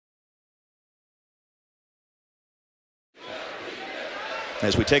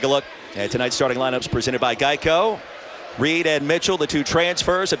As we take a look at tonight's starting lineups presented by Geico, Reed and Mitchell, the two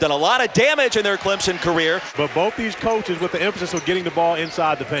transfers, have done a lot of damage in their Clemson career. But both these coaches with the emphasis on getting the ball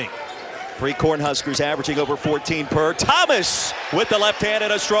inside the paint. Three Cornhuskers averaging over 14 per. Thomas with the left hand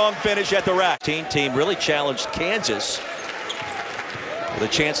and a strong finish at the rack. Team really challenged Kansas with a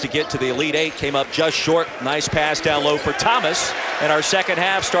chance to get to the Elite Eight. Came up just short. Nice pass down low for Thomas. And our second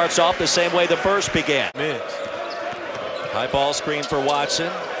half starts off the same way the first began. High ball screen for Watson.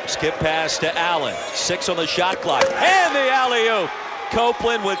 Skip pass to Allen. 6 on the shot clock. And the alley-oop.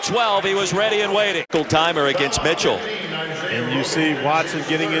 Copeland with 12. He was ready and waiting. Timer against Mitchell. And you see Watson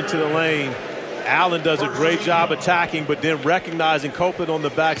getting into the lane. Allen does a great job attacking, but then recognizing Copeland on the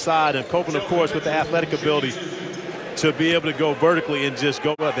backside. And Copeland, of course, with the athletic ability to be able to go vertically and just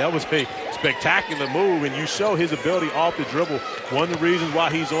go. Well, that was a spectacular move, and you show his ability off the dribble. One of the reasons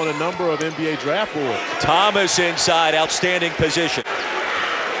why he's on a number of NBA draft boards. Thomas inside, outstanding position.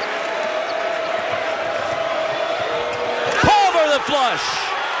 Palmer the flush.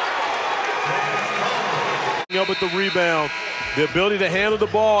 Up with the rebound, the ability to handle the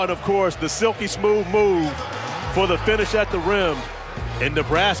ball, and of course the silky smooth move for the finish at the rim in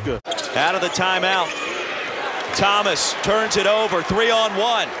Nebraska. Out of the timeout. Thomas turns it over,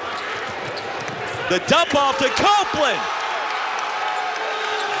 3-on-1. The dump off to Copeland.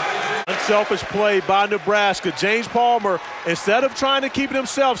 Unselfish play by Nebraska. James Palmer, instead of trying to keep it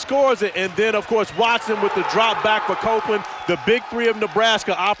himself, scores it. And then, of course, Watson with the drop back for Copeland. The big three of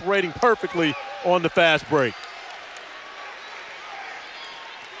Nebraska operating perfectly on the fast break.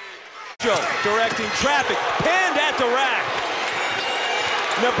 Directing traffic, pinned at the rack.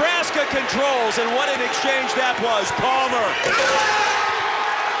 Nebraska controls, and what an exchange that was. Palmer.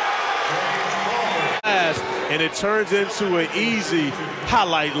 And it turns into an easy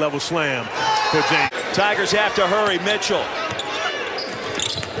highlight level slam for James. Tigers have to hurry. Mitchell.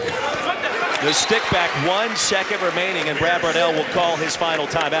 The stick back, 1 second remaining, and Brad Brunell will call his final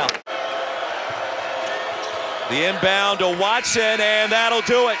timeout. The inbound to Watson, and that'll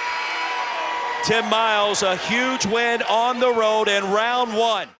do it. Tim Miles, a huge win on the road in round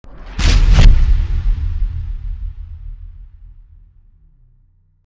 1.